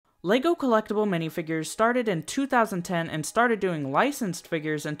LEGO Collectible Minifigures started in 2010 and started doing licensed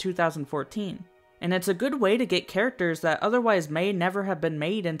figures in 2014. And it's a good way to get characters that otherwise may never have been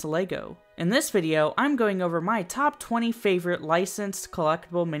made into LEGO. In this video, I'm going over my top 20 favorite licensed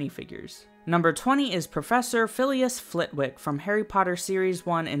collectible minifigures. Number 20 is Professor Phileas Flitwick from Harry Potter Series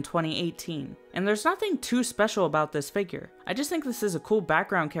 1 in 2018. And there's nothing too special about this figure. I just think this is a cool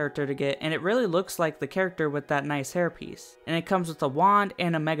background character to get, and it really looks like the character with that nice hairpiece. And it comes with a wand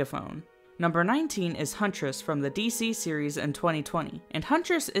and a megaphone. Number 19 is Huntress from the DC series in 2020. And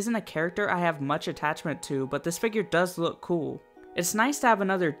Huntress isn't a character I have much attachment to, but this figure does look cool. It's nice to have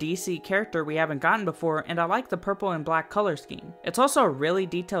another DC character we haven't gotten before, and I like the purple and black color scheme. It's also a really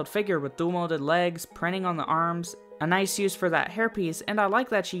detailed figure with dual molded legs, printing on the arms, a nice use for that hairpiece, and I like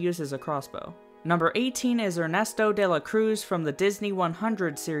that she uses a crossbow. Number 18 is Ernesto de la Cruz from the Disney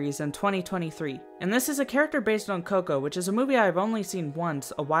 100 series in 2023. And this is a character based on Coco, which is a movie I've only seen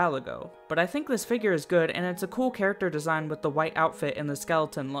once a while ago. But I think this figure is good, and it's a cool character design with the white outfit and the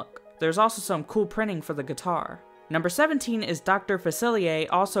skeleton look. There's also some cool printing for the guitar. Number 17 is Dr. Facilier,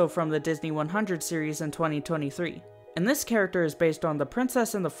 also from the Disney 100 series in 2023. And this character is based on The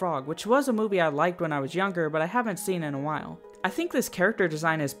Princess and the Frog, which was a movie I liked when I was younger, but I haven't seen in a while. I think this character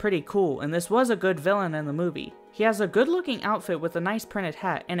design is pretty cool, and this was a good villain in the movie. He has a good looking outfit with a nice printed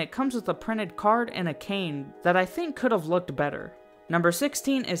hat, and it comes with a printed card and a cane that I think could have looked better. Number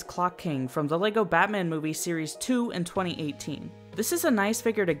 16 is Clock King from the LEGO Batman movie Series 2 in 2018. This is a nice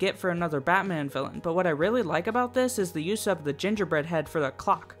figure to get for another Batman villain, but what I really like about this is the use of the gingerbread head for the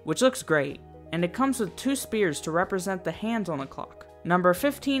clock, which looks great. And it comes with two spears to represent the hands on the clock. Number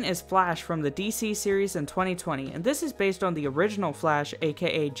 15 is Flash from the DC series in 2020, and this is based on the original Flash,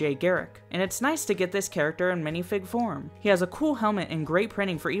 aka Jay Garrick. And it's nice to get this character in minifig form. He has a cool helmet and great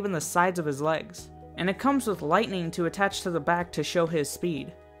printing for even the sides of his legs. And it comes with lightning to attach to the back to show his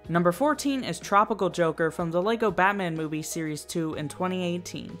speed. Number 14 is Tropical Joker from the LEGO Batman movie Series 2 in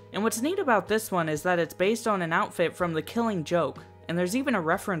 2018. And what's neat about this one is that it's based on an outfit from The Killing Joke, and there's even a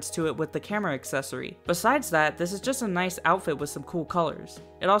reference to it with the camera accessory. Besides that, this is just a nice outfit with some cool colors.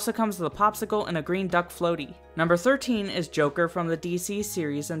 It also comes with a popsicle and a green duck floaty. Number 13 is Joker from the DC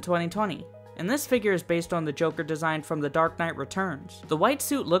series in 2020. And this figure is based on the Joker design from The Dark Knight Returns. The white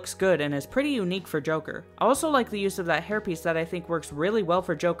suit looks good and is pretty unique for Joker. I also like the use of that hairpiece that I think works really well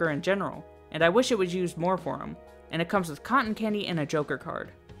for Joker in general, and I wish it was used more for him. And it comes with cotton candy and a Joker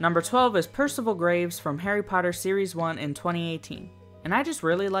card. Number 12 is Percival Graves from Harry Potter Series 1 in 2018. And I just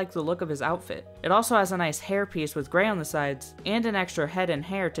really like the look of his outfit. It also has a nice hairpiece with gray on the sides, and an extra head and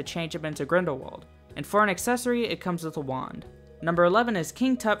hair to change him into Grindelwald. And for an accessory, it comes with a wand. Number 11 is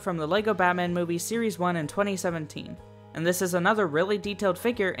King Tut from the LEGO Batman movie Series 1 in 2017. And this is another really detailed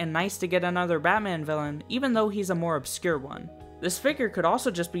figure, and nice to get another Batman villain, even though he's a more obscure one. This figure could also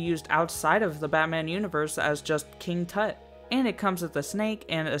just be used outside of the Batman universe as just King Tut. And it comes with a snake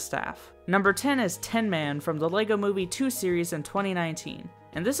and a staff. Number 10 is Tin Man from the LEGO Movie 2 series in 2019.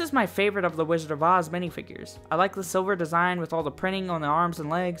 And this is my favorite of the Wizard of Oz minifigures. I like the silver design with all the printing on the arms and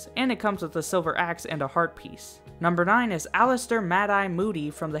legs, and it comes with a silver axe and a heart piece. Number 9 is Alistair Mad-Eye Moody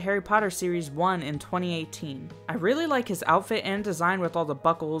from the Harry Potter Series 1 in 2018. I really like his outfit and design with all the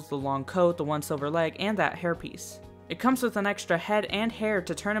buckles, the long coat, the one silver leg, and that hairpiece. It comes with an extra head and hair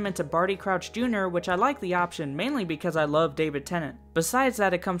to turn him into Barty Crouch Jr., which I like the option mainly because I love David Tennant. Besides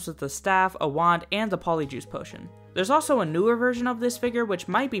that, it comes with the staff, a wand, and the Polyjuice potion. There's also a newer version of this figure which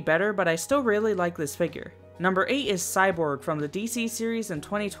might be better, but I still really like this figure. Number 8 is Cyborg from the DC series in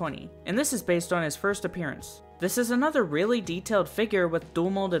 2020, and this is based on his first appearance. This is another really detailed figure with dual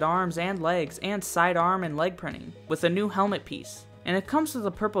molded arms and legs, and side arm and leg printing, with a new helmet piece. And it comes with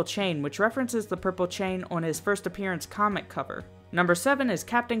a purple chain, which references the purple chain on his first appearance comic cover. Number 7 is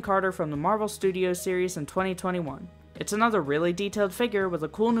Captain Carter from the Marvel Studios series in 2021. It's another really detailed figure with a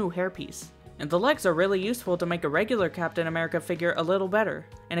cool new hairpiece. And the legs are really useful to make a regular Captain America figure a little better.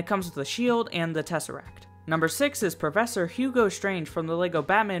 And it comes with the shield and the Tesseract. Number 6 is Professor Hugo Strange from the LEGO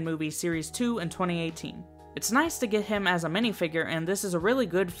Batman movie Series 2 in 2018. It's nice to get him as a minifigure, and this is a really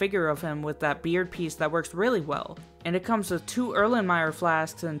good figure of him with that beard piece that works really well. And it comes with 2 Erlenmeyer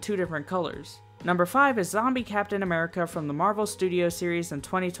flasks in 2 different colors. Number 5 is Zombie Captain America from the Marvel Studios series in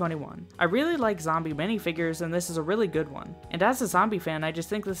 2021. I really like zombie minifigures, and this is a really good one. And as a zombie fan, I just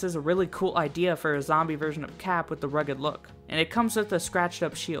think this is a really cool idea for a zombie version of Cap with the rugged look. And it comes with a scratched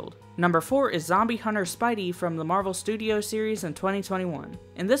up shield. Number 4 is Zombie Hunter Spidey from the Marvel Studios series in 2021.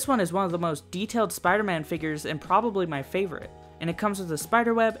 And this one is one of the most detailed Spider-Man figures and probably my favorite. And it comes with a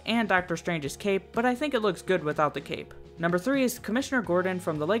spiderweb and Doctor Strange's cape, but I think it looks good without the cape. Number 3 is Commissioner Gordon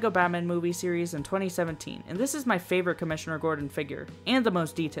from the LEGO Batman movie series in 2017, and this is my favorite Commissioner Gordon figure, and the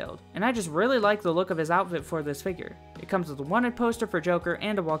most detailed, and I just really like the look of his outfit for this figure. It comes with a wanted poster for Joker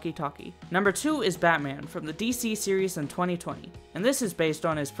and a walkie-talkie. Number 2 is Batman from the DC series in 2020, and this is based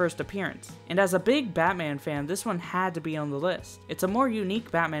on his first appearance. And as a big Batman fan, this one had to be on the list. It's a more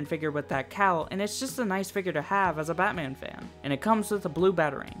unique Batman figure with that cowl, and it's just a nice figure to have as a Batman fan, and it comes with a blue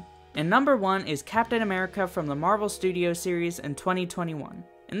Batarang. And number 1 is Captain America from the Marvel Studios series in 2021.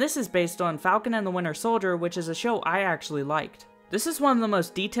 And this is based on Falcon and the Winter Soldier, which is a show I actually liked. This is one of the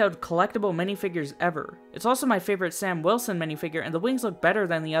most detailed collectible minifigures ever. It's also my favorite Sam Wilson minifigure, and the wings look better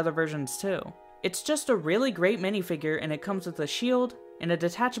than the other versions too. It's just a really great minifigure, and it comes with a shield and a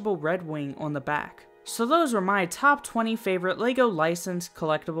detachable red wing on the back. So those were my top 20 favorite LEGO licensed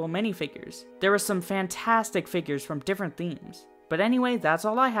collectible minifigures. There were some fantastic figures from different themes. But anyway, that's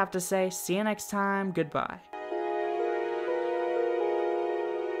all I have to say. See you next time. Goodbye.